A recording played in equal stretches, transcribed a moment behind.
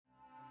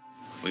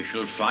We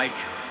shall fight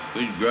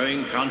with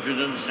growing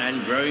confidence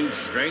and growing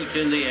strength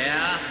in the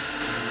air.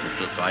 We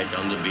shall fight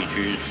on the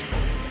beaches.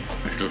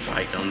 We shall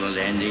fight on the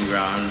landing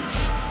grounds.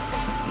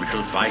 We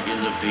shall fight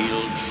in the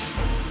fields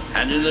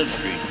and in the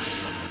streets.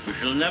 We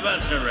shall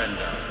never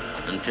surrender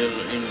until,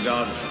 in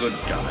God's good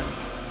time,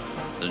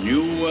 the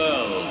new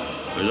world,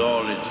 with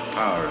all its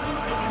power and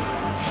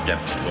might,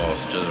 steps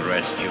forth to the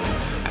rescue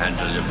and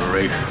the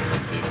liberation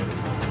of people.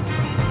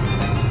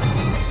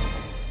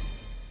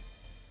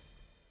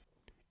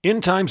 In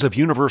times of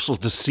universal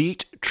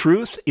deceit,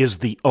 truth is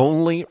the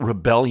only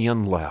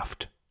rebellion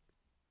left.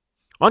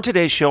 On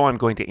today's show, I'm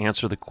going to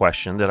answer the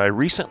question that I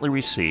recently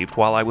received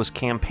while I was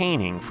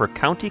campaigning for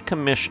county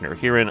commissioner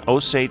here in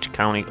Osage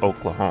County,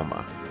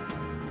 Oklahoma.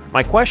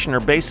 My questioner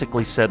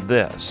basically said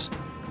this: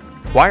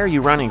 why are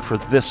you running for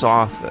this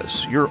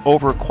office? You're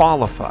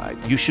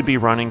overqualified. You should be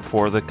running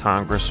for the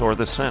Congress or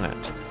the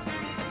Senate.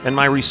 And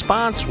my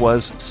response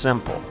was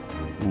simple: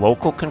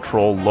 local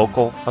control,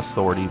 local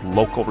authority,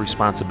 local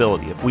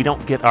responsibility. If we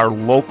don't get our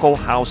local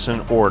house in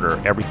order,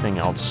 everything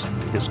else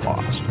is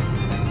lost.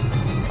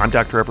 I'm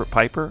Dr. Everett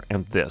Piper,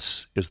 and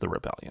this is The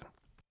Rebellion.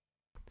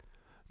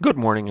 Good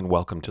morning and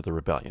welcome to The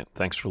Rebellion.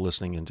 Thanks for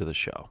listening into the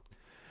show.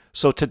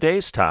 So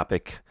today's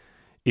topic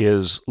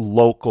is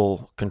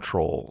local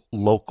control,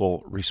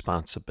 local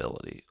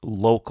responsibility,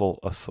 local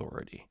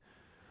authority,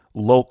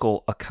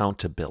 local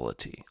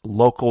accountability,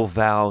 local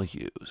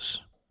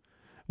values.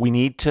 We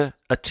need to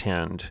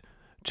attend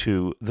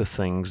to the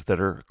things that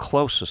are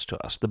closest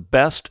to us. The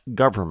best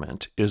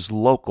government is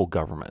local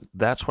government.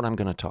 That's what I'm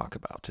going to talk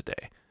about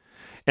today.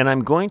 And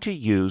I'm going to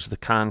use the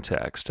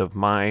context of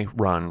my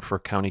run for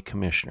county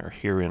commissioner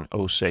here in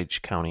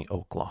Osage County,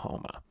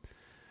 Oklahoma.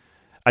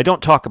 I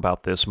don't talk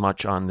about this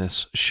much on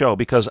this show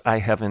because I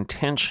have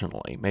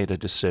intentionally made a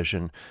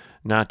decision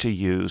not to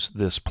use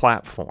this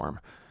platform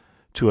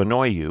to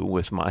annoy you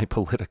with my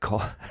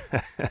political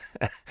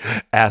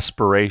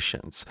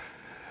aspirations.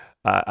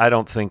 I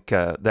don't think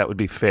that would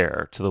be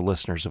fair to the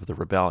listeners of The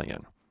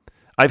Rebellion.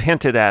 I've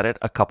hinted at it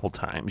a couple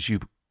times. You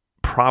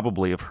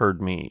probably have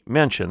heard me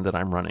mention that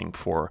I'm running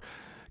for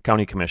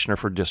county commissioner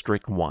for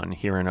District 1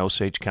 here in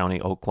Osage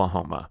County,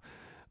 Oklahoma.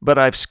 But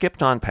I've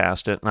skipped on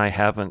past it, and I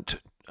haven't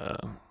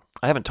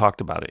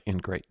talked about it in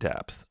great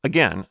depth.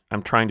 Again,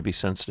 I'm trying to be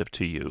sensitive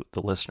to you,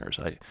 the listeners.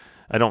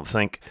 I don't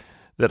think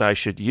that I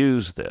should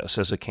use this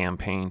as a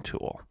campaign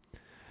tool.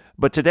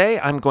 But today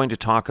I'm going to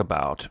talk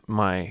about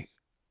my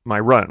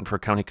run for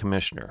county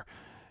commissioner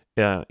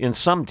in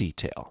some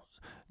detail.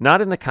 Not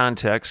in the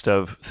context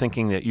of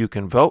thinking that you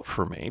can vote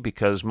for me,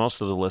 because most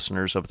of the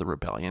listeners of The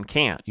Rebellion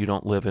can't. You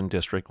don't live in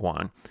District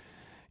 1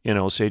 in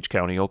Osage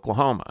County,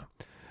 Oklahoma.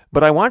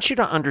 But I want you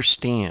to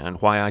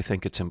understand why I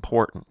think it's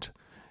important.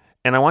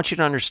 And I want you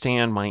to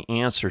understand my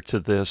answer to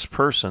this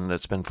person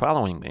that's been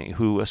following me,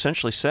 who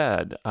essentially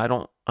said, I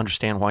don't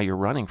understand why you're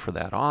running for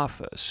that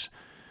office.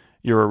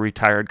 You're a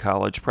retired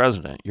college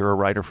president. You're a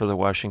writer for the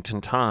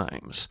Washington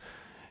Times.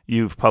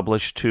 You've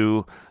published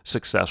 2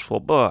 successful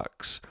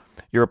books.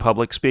 You're a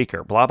public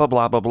speaker, blah, blah,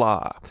 blah, blah,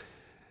 blah.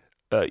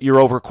 You're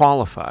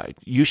overqualified.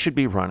 You should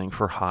be running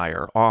for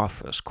higher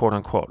office, quote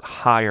unquote,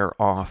 higher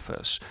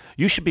office.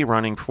 You should be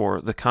running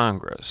for the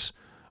Congress.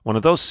 One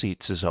of those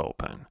seats is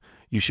open.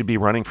 You should be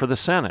running for the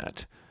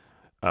Senate.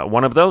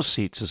 One of those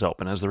seats is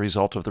open as the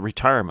result of the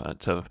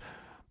retirement of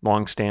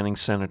longstanding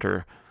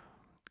Senator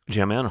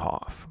Jim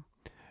Inhofe.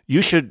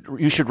 You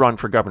should run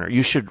for governor.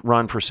 You should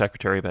run for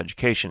Secretary of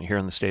Education here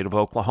in the state of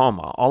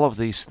Oklahoma. All of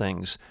these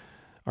things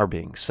are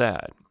being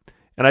said.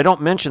 And I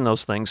don't mention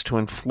those things to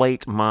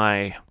inflate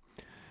my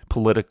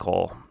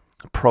political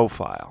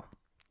profile.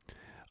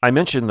 I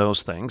mention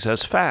those things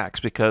as facts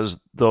because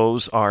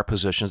those are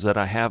positions that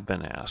I have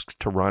been asked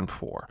to run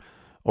for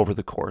over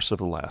the course of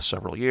the last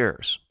several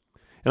years.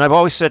 And I've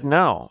always said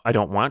no, I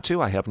don't want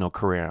to. I have no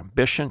career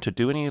ambition to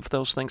do any of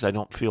those things. I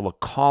don't feel a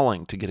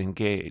calling to get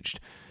engaged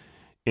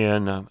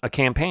in a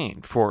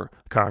campaign for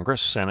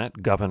Congress,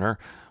 Senate, governor,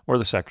 or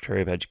the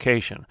Secretary of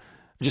Education.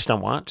 I just don't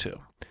want to.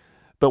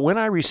 But when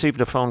I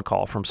received a phone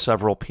call from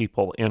several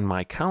people in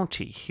my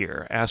county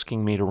here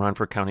asking me to run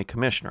for county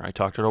commissioner, I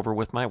talked it over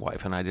with my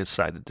wife, and I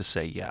decided to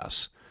say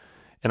yes.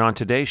 And on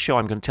today's show,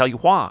 I'm going to tell you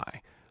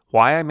why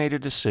I made a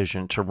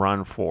decision to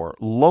run for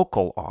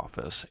local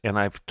office, and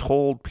I've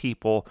told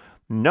people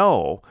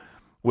no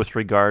with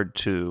regard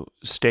to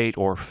state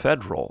or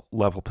federal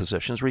level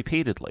positions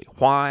repeatedly.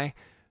 Why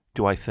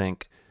do I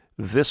think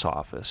this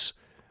office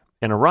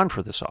and a run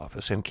for this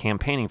office and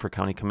campaigning for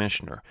county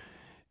commissioner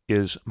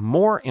is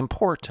more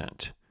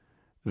important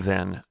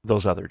than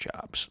those other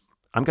jobs?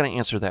 I'm going to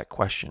answer that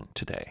question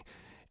today.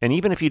 And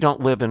even if you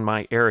don't live in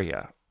my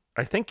area,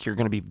 I think you're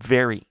going to be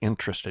very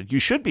interested. You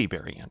should be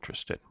very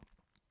interested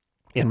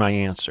in my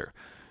answer.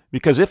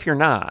 Because if you're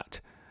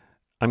not,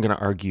 I'm going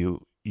to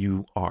argue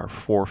you are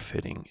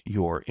forfeiting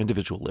your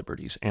individual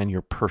liberties and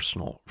your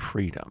personal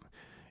freedom.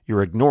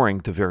 You're ignoring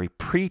the very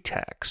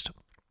pretext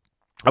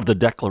of the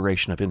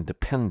Declaration of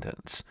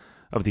Independence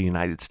of the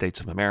United States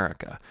of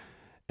America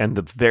and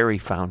the very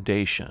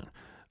foundation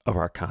of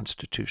our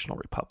constitutional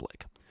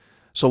republic.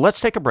 So let's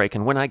take a break,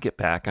 and when I get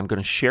back, I'm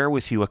going to share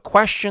with you a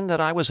question that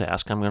I was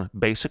asked. I'm going to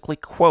basically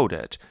quote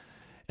it,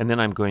 and then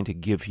I'm going to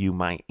give you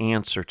my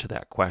answer to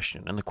that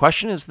question. And the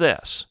question is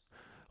this: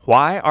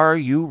 why are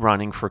you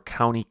running for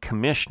county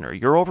commissioner?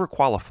 You're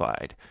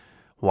overqualified.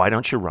 Why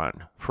don't you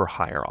run for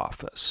higher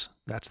office?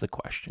 That's the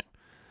question.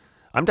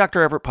 I'm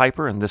Dr. Everett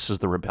Piper, and this is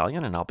The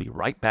Rebellion, and I'll be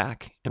right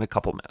back in a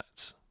couple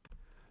minutes.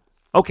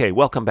 Okay,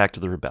 welcome back to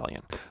The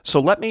Rebellion.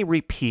 So let me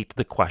repeat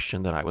the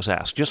question that I was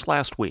asked just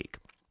last week.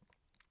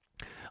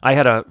 I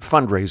had a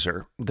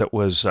fundraiser that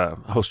was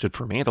hosted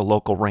for me at a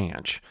local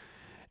ranch.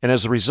 And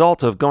as a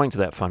result of going to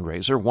that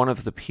fundraiser, one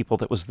of the people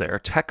that was there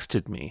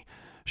texted me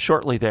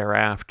shortly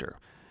thereafter.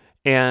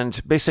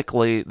 And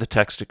basically, the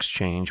text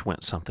exchange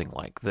went something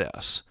like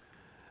this.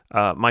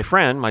 My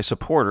friend, my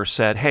supporter,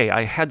 said, "Hey,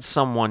 I had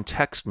someone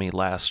text me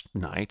last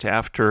night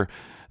after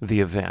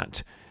the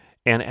event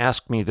and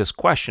asked me this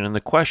question. And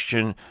the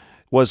question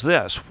was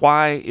this: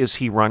 why is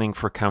he running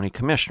for county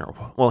commissioner?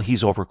 Well,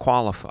 he's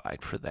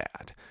overqualified for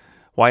that.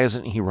 Why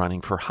isn't he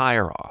running for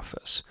higher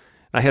office?"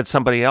 I had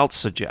somebody else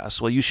suggest,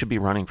 well, you should be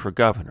running for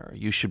governor.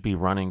 You should be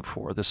running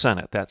for the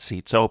Senate. That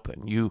seat's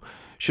open. You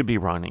should be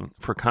running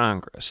for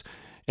Congress.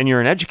 And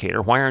you're an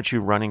educator. Why aren't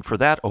you running for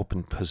that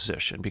open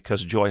position?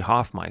 Because Joy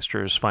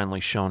Hoffmeister has finally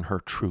shown her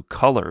true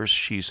colors.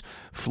 She's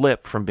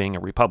flipped from being a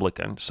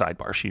Republican.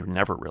 Sidebar, she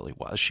never really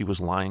was. She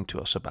was lying to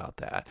us about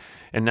that.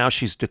 And now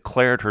she's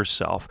declared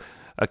herself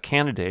a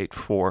candidate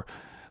for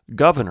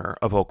governor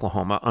of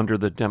Oklahoma under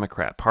the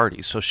Democrat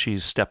Party. So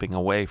she's stepping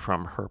away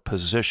from her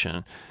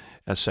position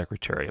as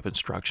Secretary of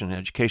Instruction and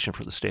Education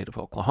for the state of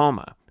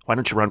Oklahoma. Why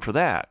don't you run for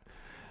that?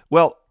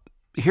 Well,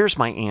 here's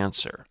my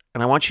answer,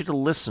 and I want you to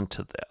listen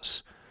to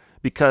this,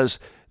 because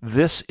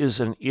this is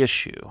an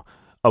issue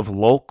of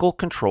local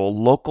control,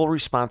 local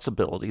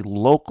responsibility,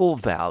 local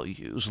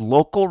values,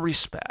 local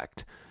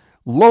respect,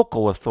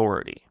 local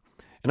authority.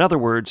 In other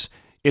words,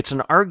 it's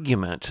an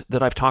argument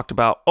that I've talked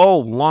about,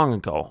 long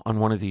ago on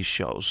one of these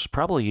shows,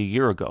 probably a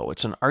year ago.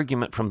 It's an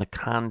argument from the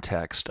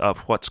context of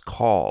what's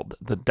called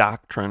the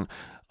doctrine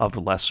of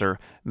lesser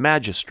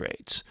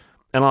magistrates.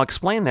 And I'll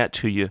explain that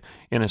to you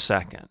in a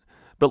second.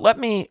 But let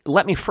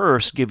me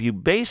first give you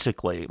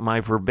basically my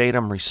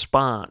verbatim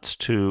response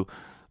to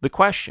the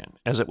question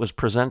as it was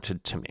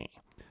presented to me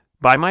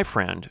by my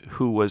friend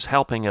who was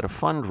helping at a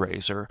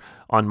fundraiser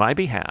on my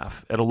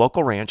behalf at a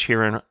local ranch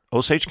here in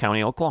Osage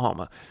County,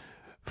 Oklahoma,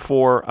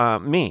 for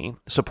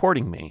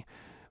supporting me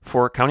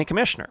for county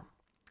commissioner.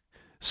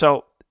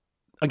 So,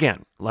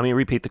 again, let me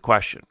repeat the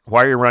question.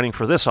 Why are you running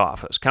for this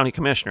office? County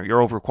commissioner,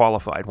 you're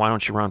overqualified. Why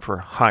don't you run for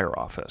higher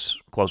office?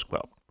 Close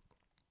quote.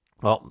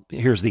 Well,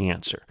 here's the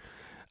answer.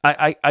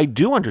 I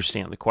do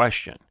understand the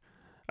question.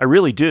 I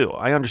really do.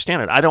 I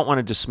understand it. I don't want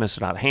to dismiss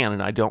it out of hand,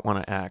 and I don't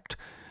want to act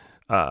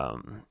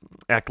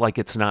like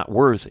it's not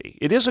worthy.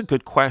 It is a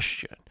good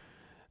question.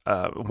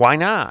 Why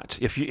not?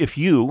 If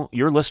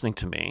you're listening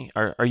to me,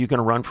 are you going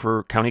to run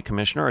for county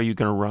commissioner? Are you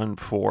going to run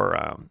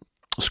for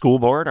school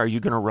board? Are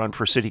you going to run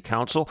for city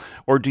council?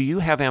 Or do you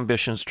have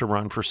ambitions to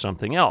run for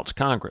something else,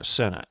 Congress,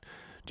 Senate?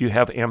 Do you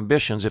have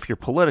ambitions, if you're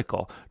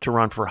political, to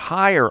run for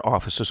higher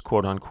offices,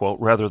 quote unquote,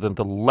 rather than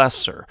the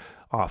lesser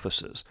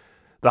offices?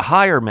 The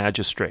higher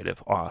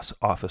magistrative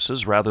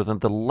offices rather than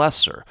the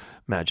lesser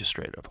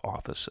magistrative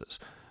offices.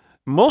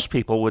 Most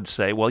people would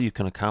say, well, you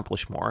can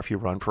accomplish more if you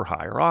run for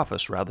higher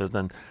office rather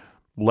than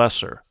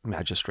lesser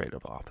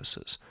magistrative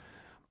offices.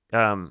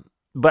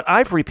 But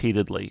I've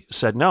repeatedly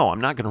said, no,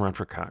 I'm not going to run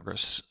for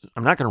Congress.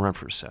 I'm not going to run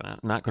for Senate.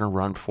 I'm not going to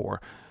run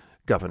for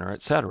governor,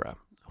 etc.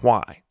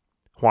 Why?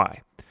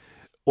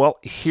 Well,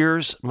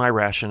 here's my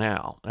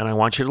rationale, and I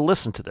want you to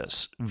listen to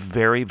this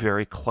very,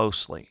 very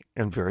closely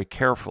and very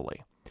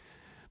carefully.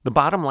 The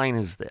bottom line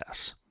is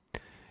this.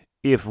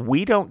 If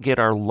we don't get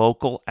our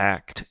local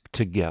act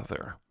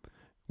together,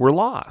 we're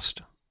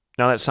lost.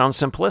 Now, that sounds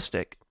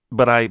simplistic,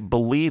 but I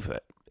believe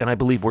it, and I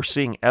believe we're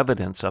seeing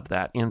evidence of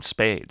that in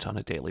spades on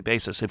a daily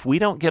basis. If we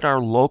don't get our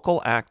local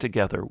act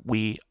together,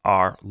 we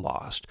are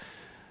lost.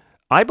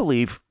 I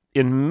believe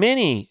in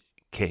many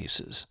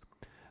cases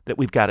that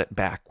we've got it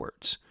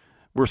backwards.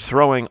 We're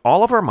throwing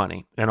all of our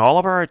money and all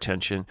of our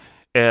attention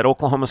at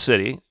Oklahoma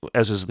City,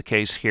 as is the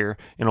case here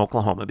in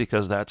Oklahoma,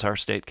 because that's our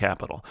state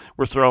capital.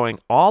 We're throwing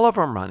all of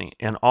our money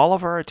and all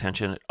of our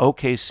attention at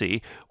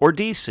OKC or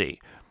DC.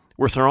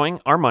 We're throwing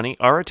our money,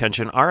 our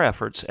attention, our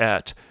efforts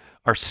at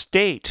our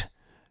state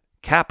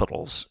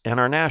capitals and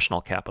our national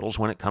capitals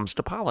when it comes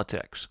to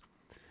politics.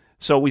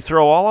 So we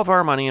throw all of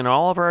our money and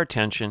all of our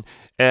attention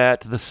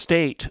at the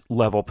state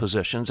level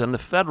positions and the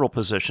federal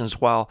positions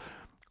while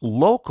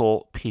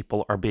local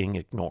people are being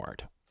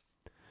ignored.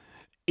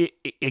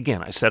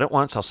 Again, I said it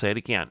once, I'll say it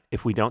again.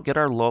 If we don't get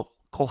our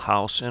local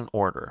house in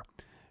order,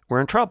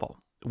 we're in trouble.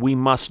 We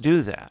must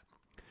do that.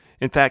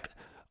 In fact,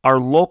 our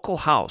local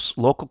house,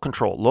 local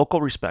control,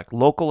 local respect,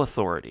 local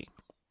authority,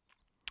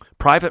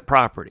 private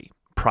property,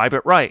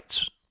 private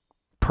rights,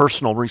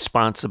 personal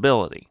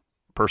responsibility,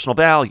 personal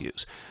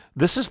values.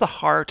 This is the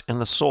heart and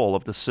the soul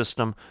of the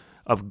system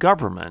of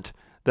government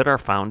that our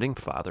founding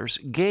fathers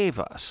gave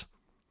us.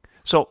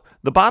 So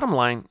the bottom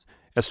line,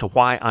 as to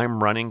why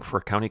I'm running for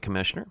county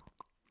commissioner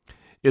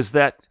is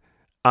that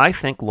I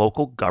think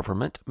local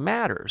government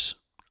matters.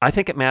 I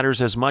think it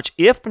matters as much,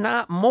 if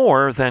not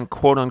more, than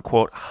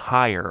quote-unquote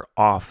higher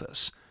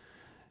office.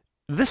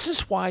 This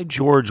is why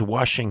George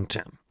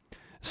Washington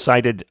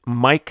cited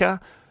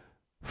Micah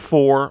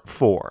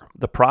 4:4,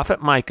 the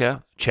prophet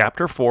Micah,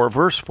 chapter 4,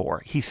 verse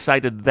 4. He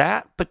cited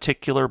that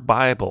particular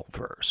Bible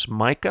verse,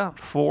 Micah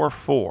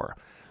 4:4,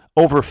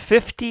 over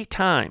 50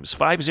 times,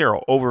 50,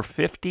 over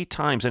 50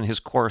 times in his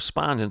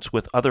correspondence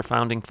with other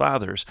founding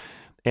fathers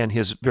and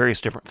his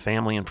various different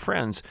family and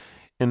friends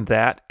in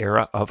that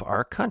era of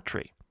our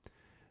country.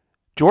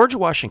 George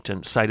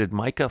Washington cited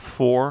Micah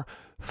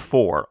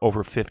 4:4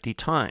 over 50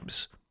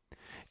 times.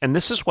 And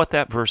this is what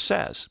that verse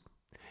says.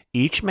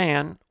 Each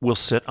man will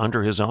sit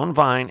under his own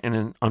vine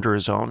and under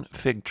his own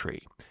fig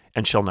tree,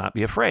 and shall not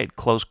be afraid,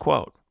 close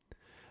quote.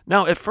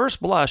 Now, at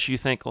first blush, you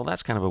think, well,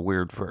 that's kind of a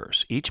weird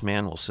verse. Each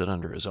man will sit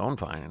under his own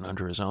vine and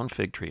under his own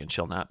fig tree and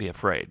shall not be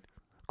afraid,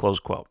 close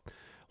quote.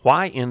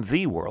 Why in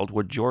the world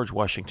would George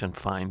Washington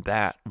find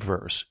that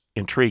verse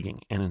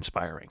intriguing and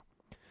inspiring?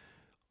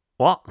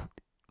 Well,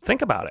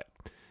 think about it.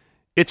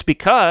 It's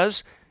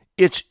because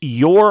it's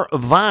your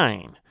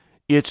vine.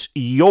 It's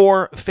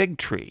your fig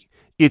tree.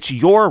 It's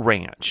your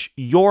ranch,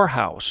 your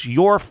house,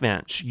 your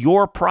fence,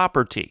 your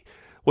property.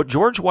 What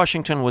George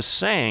Washington was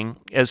saying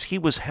as he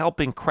was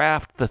helping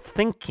craft the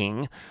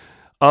thinking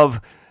of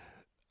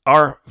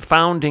our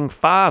founding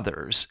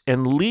fathers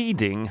and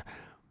leading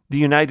the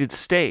United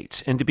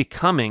States into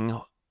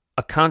becoming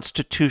a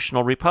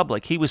constitutional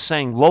republic, he was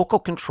saying local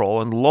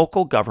control and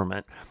local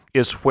government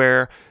is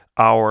where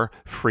our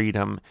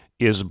freedom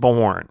is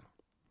born.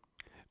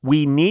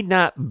 We need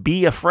not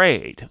be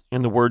afraid,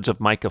 in the words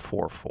of Micah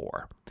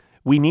 4:4.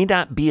 We need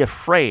not be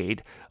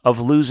afraid of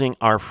losing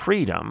our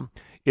freedom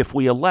if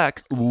we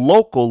elect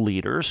local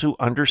leaders who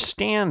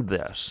understand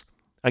this.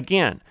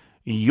 Again,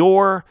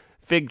 your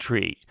fig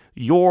tree,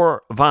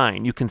 your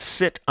vine, you can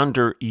sit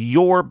under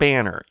your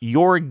banner,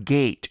 your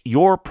gate,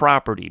 your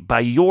property, by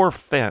your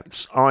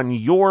fence, on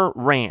your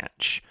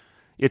ranch.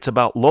 It's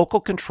about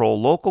local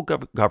control, local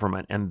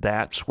government, and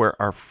that's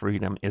where our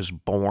freedom is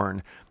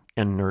born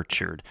and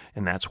nurtured,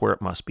 and that's where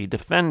it must be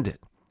defended.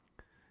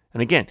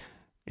 And again,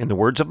 in the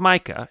words of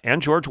Micah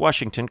and George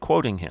Washington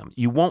quoting him,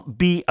 you won't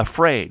be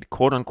afraid,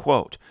 quote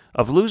unquote,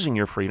 of losing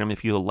your freedom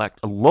if you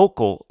elect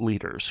local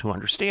leaders who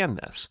understand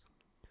this.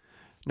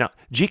 Now,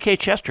 G.K.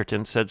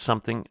 Chesterton said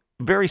something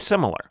very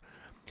similar.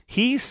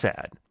 He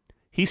said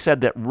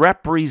that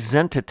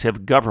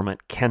representative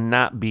government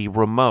cannot be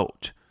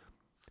remote.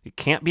 It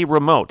can't be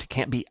remote. It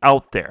can't be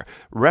out there.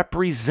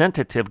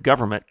 Representative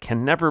government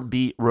can never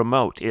be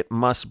remote. It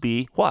must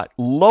be what?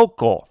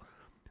 Local.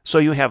 So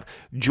you have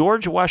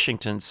George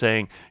Washington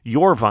saying,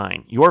 your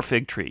vine, your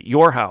fig tree,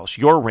 your house,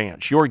 your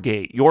ranch, your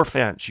gate, your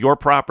fence, your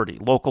property,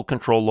 local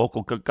control,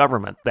 local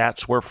government.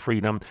 That's where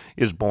freedom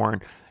is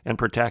born and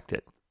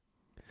protected.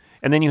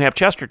 And then you have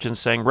Chesterton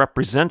saying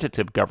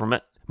representative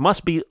government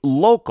must be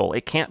local.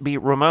 It can't be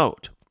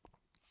remote.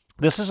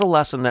 This is a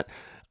lesson that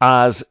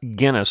Os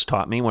Guinness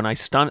taught me when I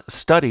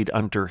studied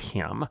under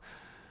him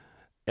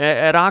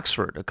at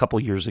Oxford a couple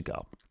years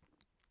ago.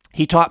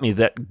 He taught me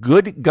that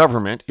good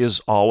government is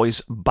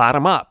always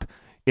bottom up.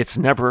 It's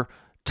never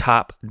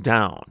top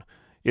down.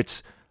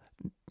 It's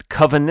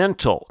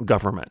covenantal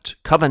government,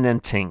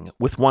 covenanting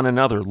with one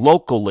another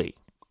locally.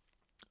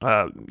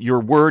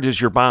 Your word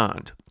is your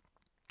bond.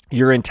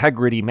 Your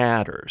integrity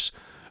matters.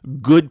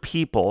 Good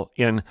people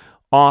in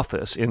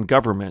office, in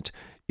government,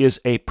 is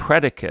a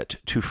predicate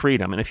to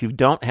freedom. And if you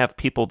don't have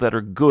people that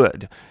are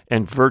good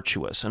and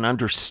virtuous and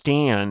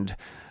understand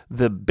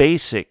the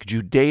basic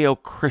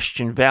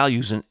Judeo-Christian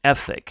values and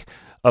ethic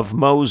of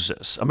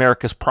Moses,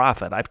 America's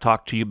prophet. I've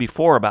talked to you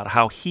before about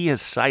how he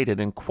is cited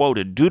and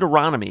quoted.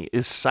 Deuteronomy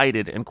is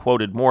cited and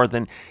quoted more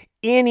than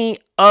any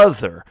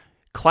other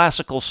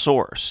classical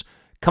source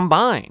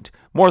combined,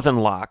 more than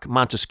Locke,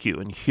 Montesquieu,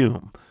 and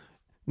Hume,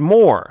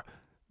 more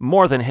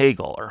than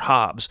Hegel or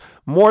Hobbes,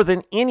 more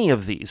than any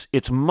of these.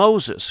 It's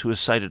Moses who is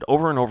cited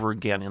over and over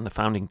again in the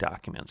founding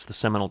documents, the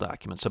seminal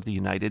documents of the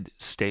United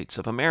States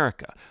of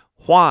America.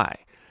 Why?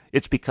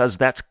 It's because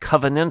that's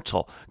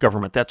covenantal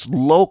government. That's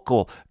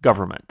local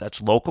government.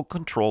 That's local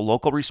control,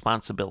 local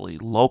responsibility,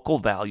 local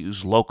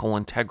values, local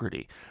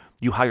integrity.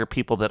 You hire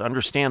people that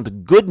understand the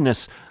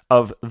goodness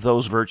of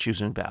those virtues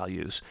and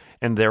values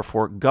and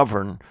therefore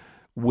govern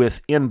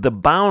within the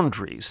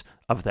boundaries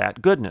of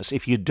that goodness.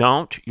 If you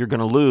don't, you're going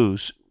to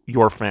lose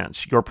your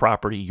fence, your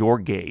property, your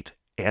gate,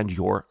 and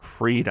your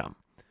freedom.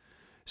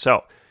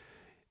 So,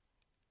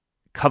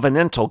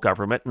 covenantal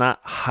government, not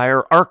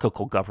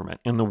hierarchical government,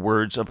 in the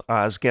words of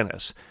Os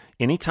Guinness.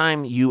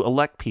 Anytime you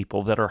elect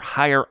people that are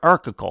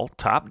hierarchical,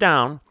 top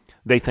down,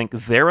 they think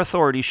their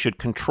authority should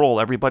control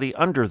everybody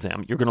under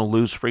them, you're going to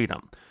lose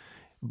freedom.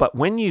 But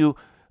when you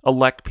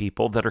elect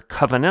people that are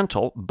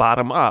covenantal,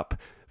 bottom up,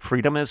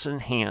 freedom is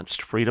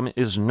enhanced, freedom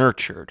is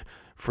nurtured,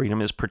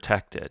 freedom is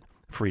protected,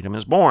 freedom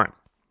is born.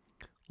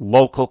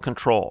 Local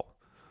control,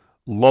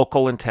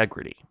 local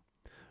integrity,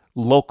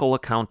 local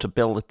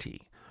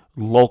accountability,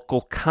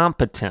 local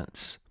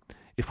competence.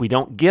 If we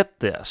don't get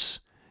this,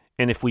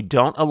 and if we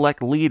don't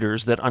elect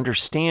leaders that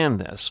understand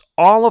this,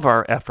 all of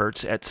our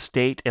efforts at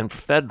state and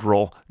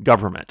federal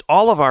government,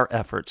 all of our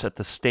efforts at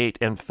the state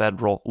and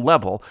federal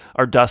level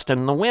are dust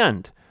in the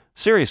wind.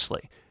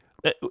 Seriously.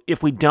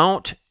 If we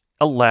don't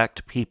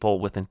elect people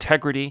with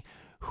integrity,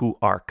 who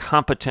are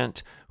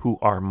competent, who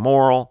are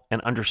moral,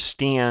 and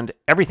understand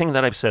everything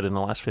that I've said in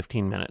the last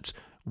 15 minutes,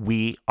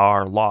 we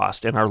are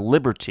lost, and our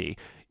liberty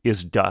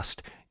is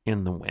dust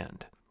in the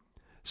wind.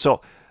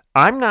 So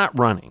I'm not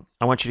running.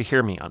 I want you to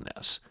hear me on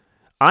this.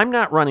 I'm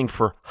not running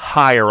for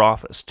higher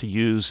office, to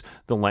use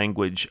the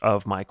language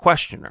of my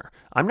questioner.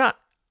 I'm not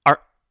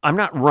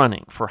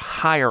running for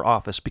higher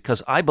office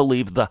because I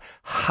believe the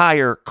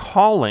higher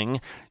calling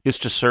is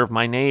to serve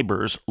my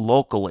neighbors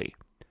locally.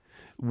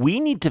 We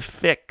need to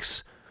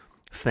fix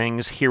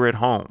things here at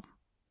home.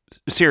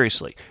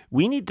 Seriously,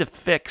 we need to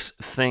fix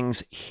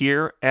things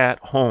here at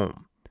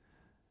home.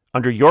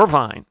 Under your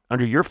vine,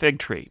 under your fig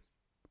tree,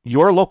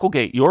 your local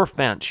gate, your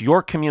fence,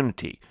 your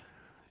community,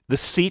 the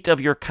seat of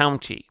your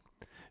county.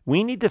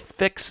 We need to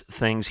fix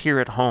things here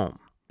at home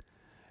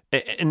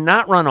and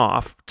not run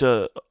off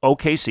to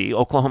OKC,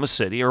 Oklahoma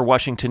City, or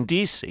Washington,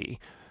 D.C.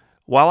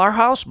 while our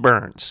house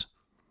burns.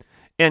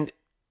 And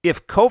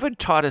if COVID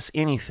taught us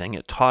anything,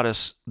 it taught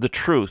us the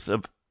truth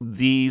of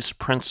these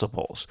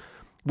principles.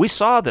 We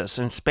saw this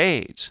in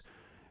spades.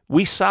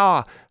 We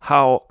saw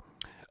how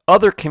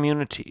other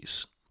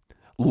communities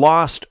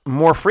lost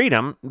more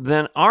freedom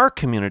than our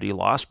community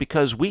lost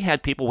because we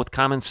had people with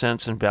common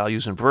sense and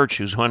values and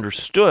virtues who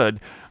understood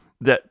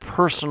that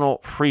personal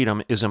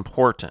freedom is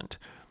important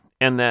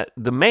and that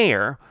the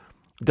mayor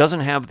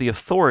doesn't have the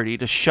authority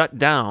to shut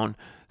down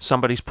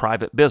somebody's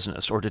private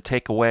business or to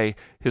take away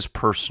his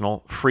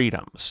personal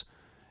freedoms.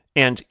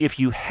 And if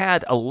you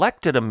had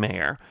elected a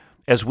mayor,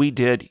 as we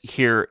did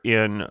here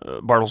in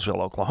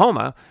Bartlesville,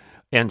 Oklahoma,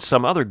 and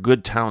some other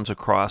good towns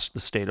across the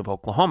state of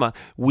Oklahoma,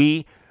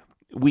 we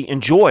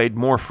enjoyed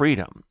more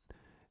freedom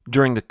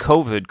during the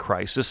COVID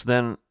crisis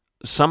than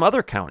some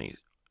other county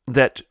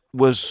that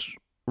was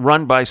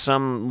run by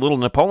some little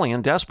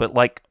Napoleon despot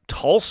like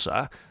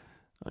Tulsa,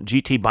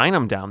 G.T.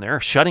 Bynum down there,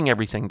 shutting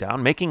everything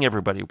down, making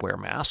everybody wear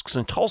masks,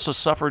 and Tulsa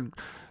suffered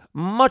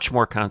much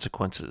more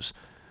consequences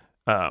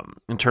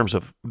in terms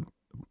of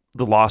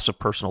the loss of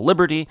personal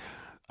liberty,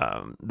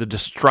 the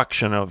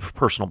destruction of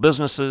personal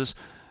businesses,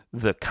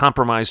 the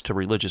compromise to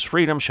religious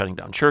freedom, shutting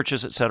down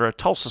churches, etc.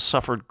 Tulsa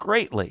suffered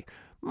greatly,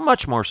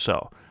 much more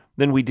so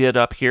than we did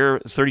up here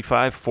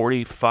 35,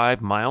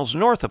 45 miles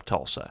north of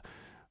Tulsa.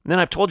 And then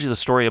I've told you the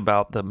story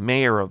about the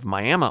mayor of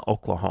Miami,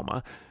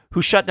 Oklahoma,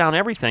 who shut down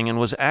everything and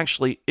was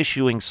actually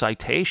issuing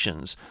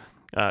citations,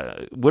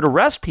 would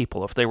arrest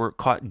people if they were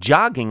caught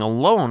jogging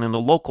alone in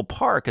the local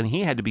park, and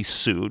he had to be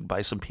sued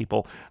by some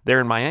people there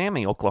in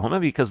Miami,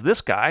 Oklahoma, because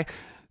this guy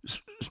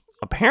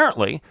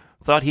apparently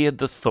thought he had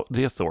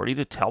the authority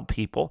to tell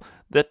people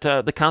that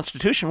the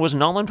Constitution was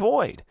null and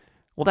void.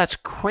 Well, that's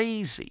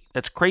crazy.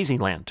 That's crazy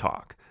land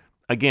talk.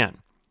 Again,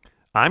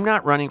 I'm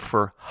not running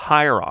for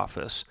higher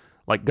office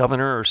like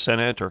governor or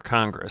Senate or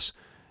Congress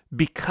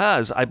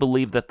because I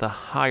believe that the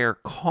higher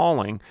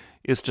calling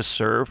is to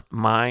serve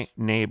my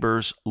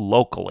neighbors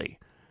locally.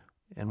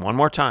 And one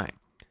more time,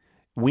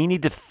 we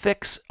need to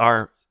fix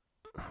our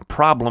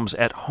problems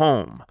at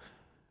home.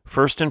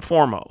 First and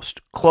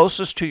foremost,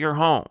 closest to your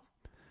home.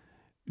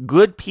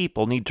 Good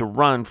people need to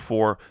run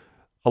for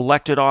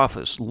elected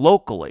office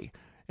locally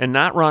and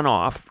not run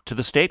off to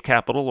the state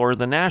capitol or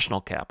the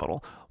national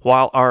capitol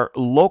while our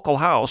local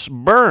house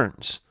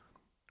burns.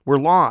 We're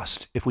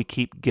lost if we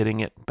keep getting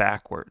it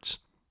backwards.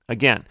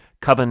 Again,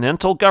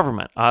 covenantal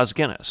government, Os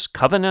Guinness,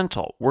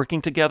 covenantal,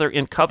 working together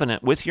in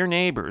covenant with your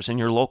neighbors in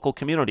your local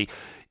community,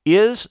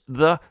 is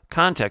the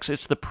context.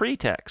 It's the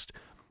pretext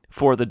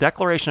for the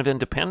Declaration of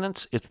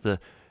Independence. It's the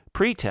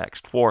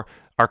pretext for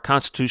our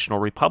constitutional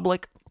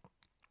republic.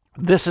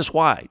 This is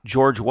why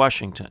George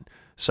Washington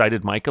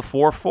cited Micah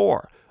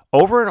 4:4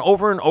 over and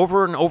over and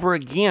over and over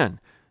again.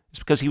 It's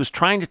because he was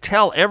trying to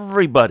tell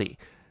everybody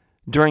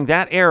during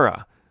that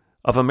era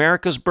of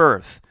America's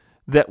birth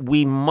that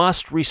we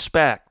must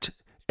respect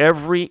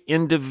every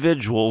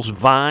individual's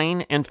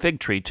vine and fig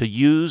tree, to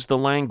use the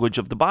language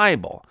of the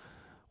Bible.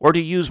 Or to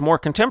use more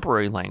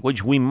contemporary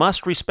language, we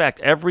must respect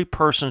every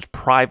person's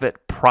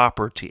private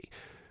property.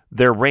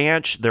 Their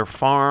ranch, their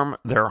farm,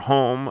 their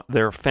home,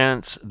 their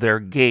fence, their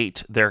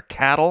gate, their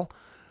cattle,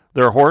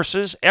 their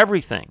horses,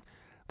 everything.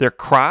 Their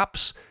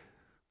crops,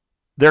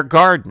 their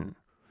garden.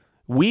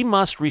 We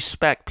must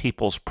respect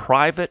people's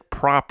private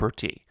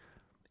property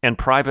and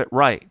private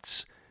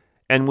rights.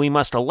 And we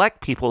must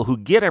elect people who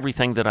get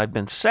everything that I've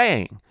been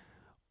saying,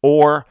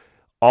 or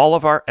all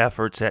of our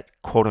efforts at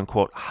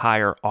quote-unquote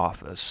higher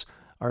office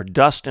are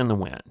dust in the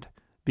wind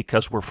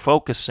because we're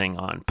focusing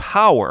on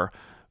power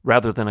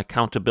rather than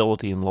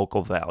accountability and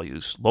local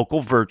values, local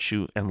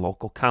virtue, and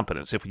local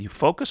competence. If you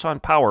focus on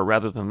power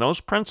rather than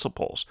those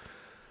principles,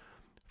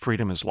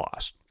 freedom is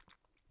lost.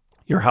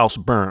 Your house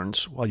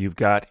burns while you've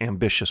got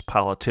ambitious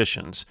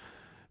politicians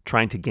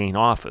trying to gain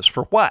office.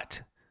 For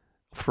what?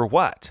 For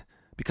what?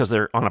 because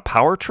they're on a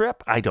power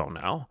trip? I don't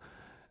know.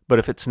 But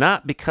if it's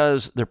not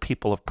because they're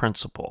people of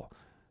principle,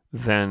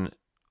 then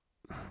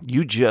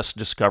you just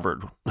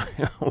discovered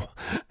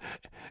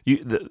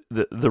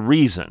the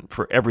reason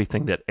for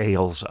everything that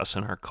ails us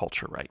in our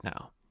culture right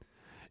now.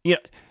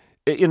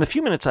 In the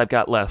few minutes I've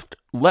got left,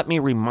 let me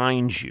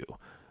remind you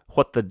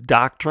what the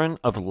doctrine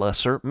of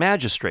lesser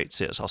magistrates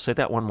is. I'll say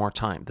that one more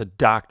time. The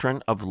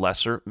doctrine of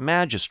lesser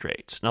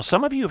magistrates. Now,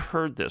 some of you have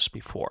heard this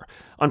before.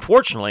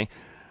 Unfortunately,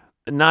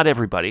 not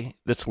everybody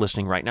that's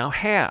listening right now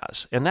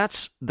has. And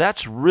that's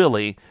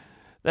really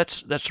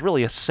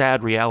a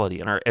sad reality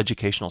in our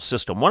educational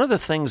system. One of the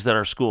things that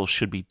our schools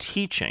should be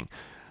teaching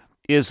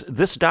is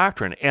this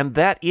doctrine, and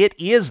that it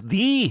is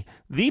the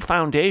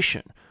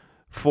foundation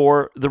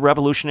for the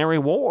Revolutionary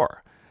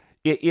War.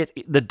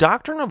 The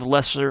doctrine of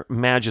lesser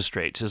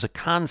magistrates is a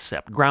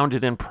concept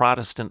grounded in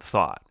Protestant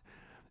thought.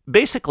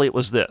 Basically, it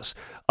was this: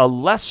 a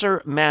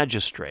lesser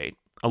magistrate,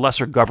 a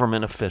lesser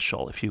government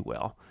official, if you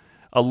will,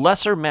 a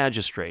lesser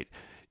magistrate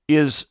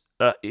is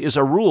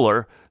a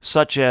ruler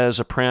such as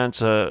a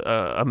prince,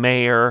 a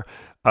mayor,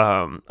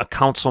 a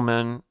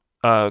councilman,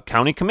 a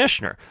county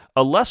commissioner.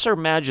 A lesser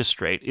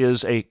magistrate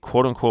is a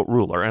quote-unquote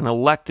ruler, an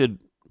elected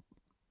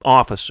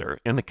officer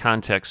in the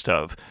context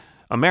of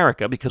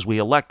America, because we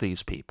elect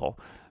these people.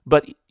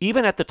 But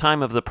even at the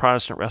time of the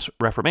Protestant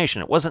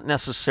Reformation, it wasn't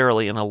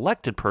necessarily an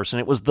elected person.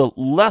 It was the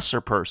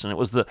lesser person. It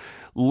was the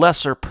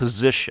lesser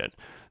position.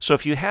 So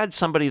if you had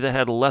somebody that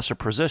had a lesser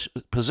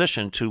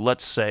position to,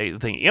 let's say,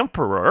 the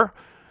emperor,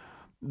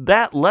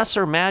 that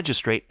lesser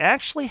magistrate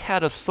actually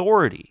had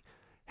authority,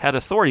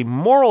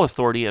 moral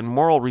authority and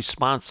moral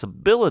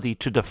responsibility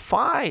to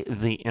defy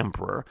the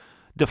emperor,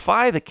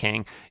 defy the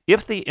king,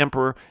 if the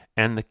emperor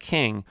and the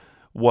king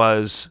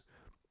was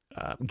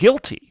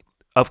guilty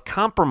of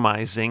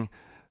compromising,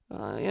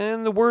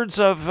 in the words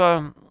of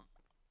our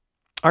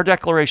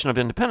Declaration of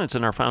Independence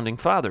and our Founding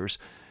Fathers,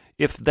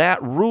 if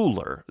that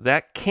ruler,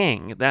 that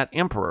king, that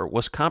emperor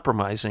was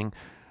compromising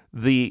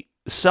the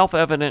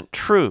self-evident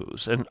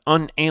truths and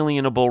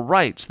unalienable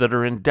rights that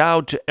are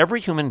endowed to every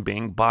human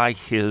being by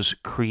his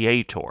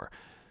Creator.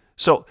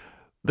 So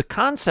the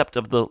concept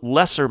of the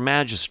lesser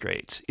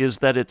magistrates is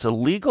that it's a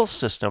legal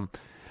system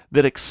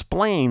that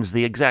explains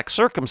the exact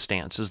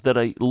circumstances that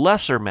a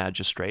lesser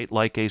magistrate,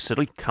 like a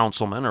city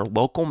councilman or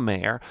local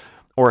mayor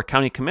or a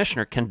county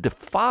commissioner, can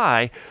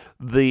defy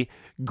the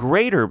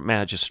greater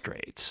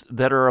magistrates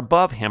that are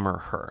above him or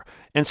her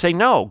and say,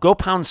 no, go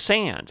pound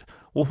sand.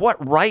 Well,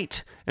 what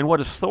right and what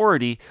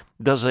authority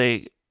does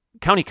a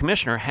county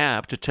commissioner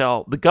have to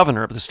tell the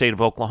governor of the state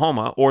of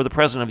Oklahoma or the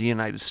president of the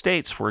United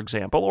States, for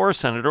example, or a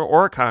senator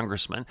or a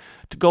congressman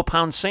to go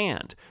pound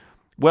sand?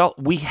 Well,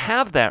 we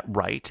have that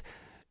right,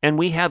 and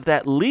we have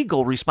that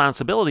legal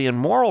responsibility and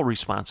moral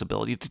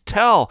responsibility to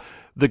tell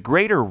the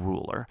greater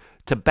ruler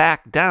to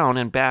back down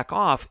and back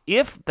off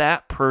if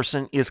that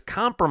person is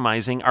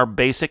compromising our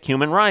basic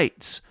human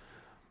rights.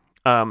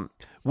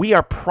 We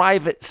are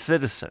private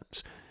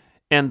citizens,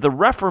 and the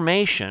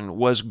Reformation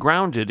was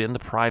grounded in the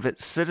private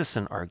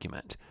citizen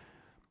argument.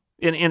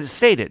 And it's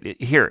stated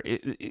here,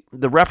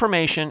 the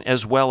Reformation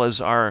as well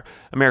as our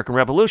American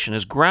Revolution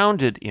is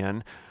grounded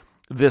in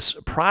this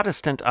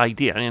Protestant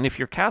idea. And if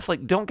you're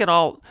Catholic, don't get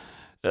all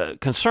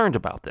concerned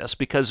about this,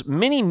 because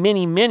many,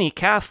 many, many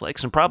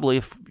Catholics, and probably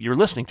if you're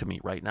listening to me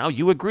right now,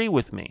 you agree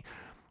with me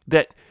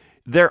that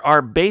there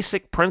are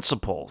basic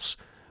principles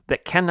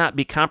that cannot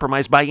be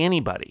compromised by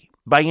anybody.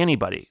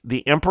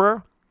 The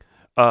emperor,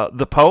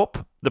 the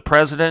pope, the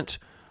president,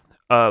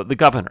 the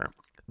governor.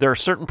 There are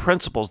certain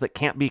principles that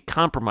can't be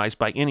compromised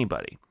by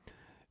anybody.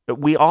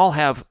 We all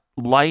have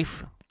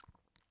life.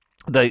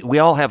 We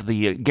all have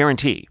the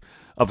guarantee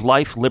of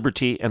life,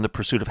 liberty, and the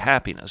pursuit of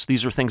happiness.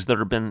 These are things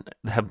that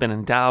have been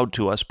endowed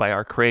to us by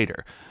our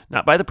Creator,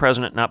 not by the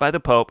president, not by the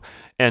pope,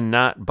 and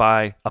not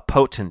by a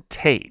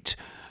potentate,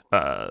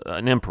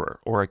 an emperor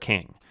or a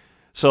king.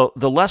 So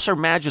the lesser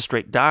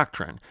magistrate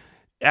doctrine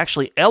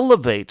actually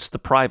elevates the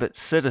private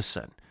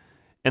citizen,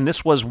 and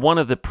this was one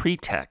of the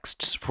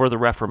pretexts for the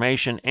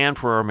Reformation and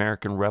for our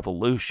American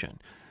Revolution,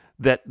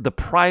 that the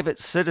private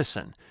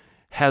citizen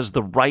has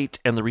the right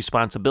and the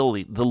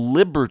responsibility, the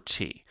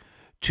liberty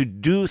to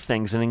do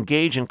things and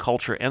engage in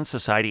culture and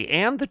society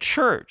and the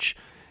church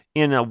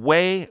in a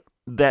way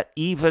that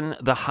even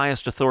the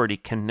highest authority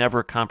can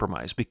never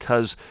compromise,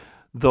 because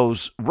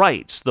those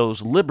rights,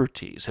 those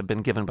liberties have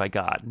been given by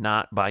God,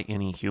 not by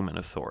any human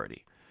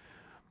authority.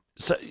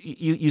 So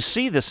you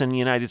see this in the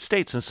United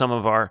States in some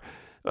of our,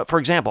 for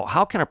example,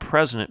 how can a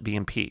president be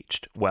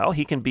impeached? Well,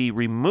 he can be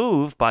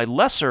removed by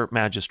lesser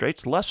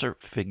magistrates, lesser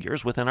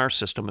figures within our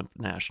system of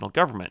national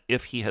government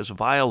if he has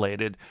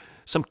violated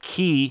some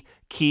key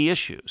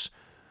issues.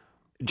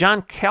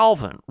 John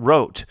Calvin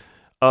wrote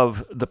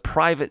of the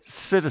private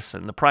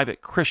citizen, the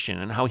private Christian,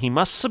 and how he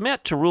must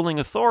submit to ruling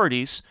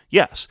authorities.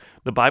 Yes,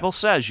 the Bible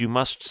says you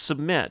must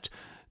submit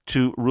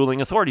to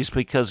ruling authorities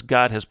because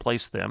God has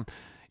placed them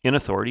in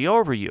authority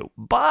over you.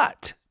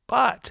 But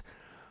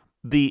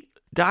the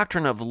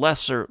doctrine of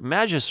lesser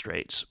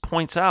magistrates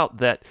points out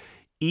that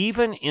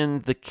even in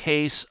the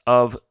case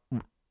of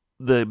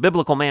the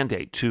biblical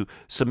mandate to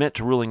submit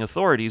to ruling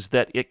authorities,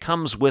 that it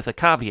comes with a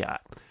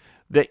caveat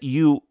that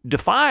you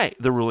defy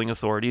the ruling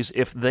authorities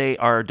if they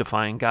are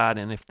defying God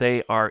and if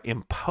they are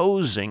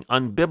imposing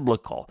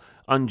unbiblical,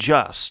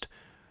 unjust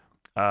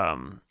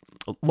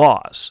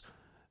laws,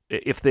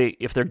 if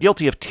they're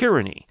guilty of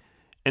tyranny,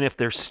 and if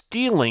they're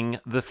stealing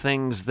the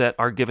things that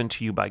are given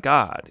to you by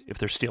God, if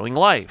they're stealing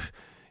life,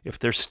 if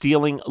they're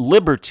stealing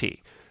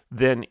liberty,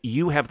 then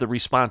you have the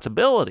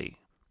responsibility,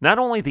 not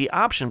only the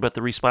option, but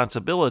the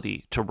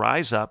responsibility to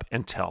rise up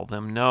and tell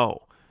them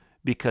no,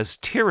 because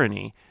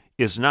tyranny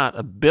is not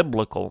a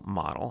biblical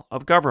model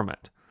of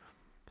government.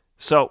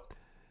 So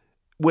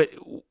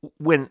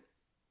when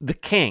the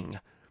king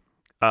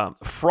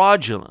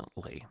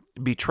fraudulently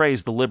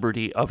betrays the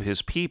liberty of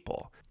his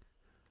people,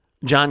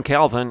 John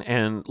Calvin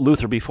and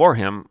Luther before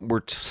him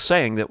were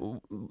saying that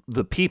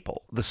the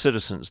people, the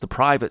citizens, the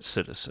private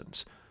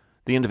citizens,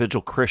 the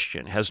individual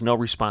Christian has no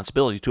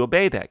responsibility to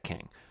obey that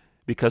king,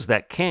 because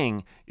that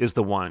king is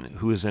the one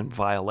who is in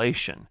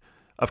violation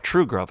of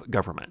true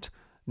government,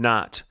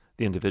 not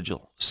the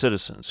individual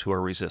citizens who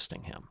are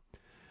resisting him.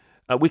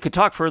 We could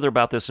talk further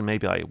about this, and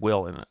maybe I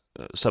will in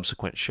a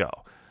subsequent show.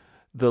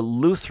 The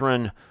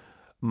Lutheran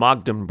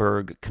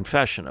Magdeburg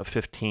Confession of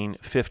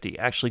 1550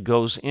 actually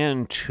goes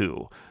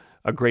into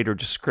a greater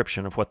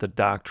description of what the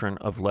doctrine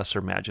of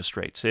lesser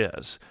magistrates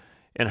is,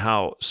 and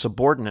how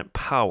subordinate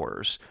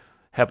powers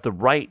have the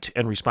right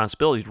and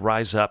responsibility to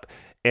rise up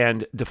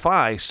and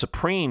defy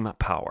supreme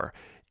power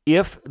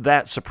if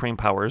that supreme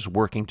power is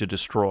working to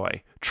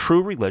destroy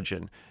true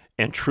religion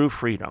and true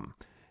freedom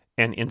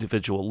and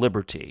individual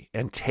liberty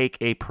and take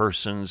a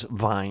person's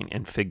vine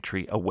and fig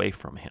tree away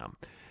from him.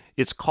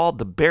 It's called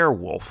the bear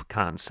wolf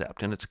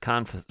concept, and it's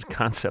a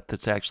concept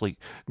that's actually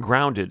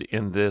grounded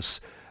in this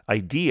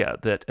idea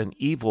that an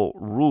evil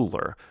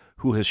ruler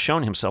who has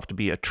shown himself to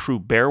be a true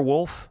bear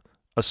wolf,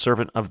 a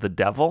servant of the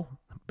devil,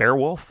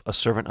 a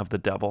servant of the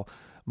devil,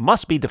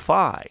 must be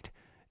defied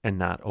and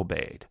not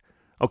obeyed.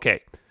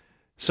 Okay,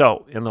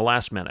 so in the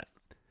last minute,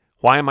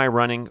 why am I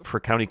running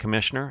for county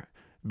commissioner?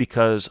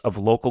 Because of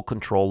local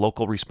control,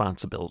 local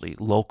responsibility,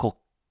 local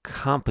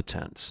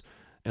competence,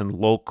 and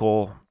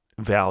local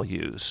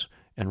values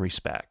and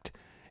respect.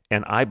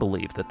 And I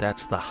believe that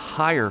that's the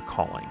higher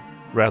calling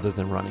rather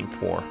than running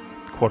for,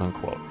 quote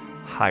unquote,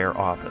 higher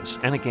office.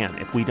 And again,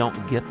 if we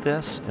don't get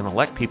this and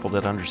elect people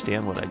that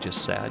understand what I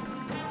just said,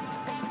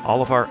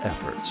 all of our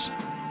efforts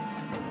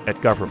at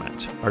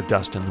government are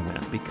dust in the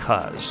wind,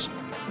 because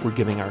we're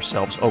giving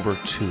ourselves over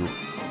to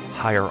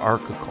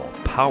hierarchical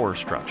power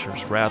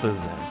structures rather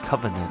than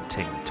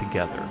covenanting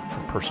together for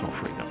personal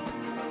freedom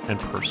and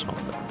personal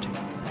liberty.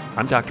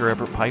 I'm Dr.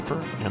 Everett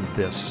Piper, and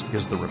this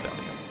is The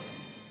Rebellion.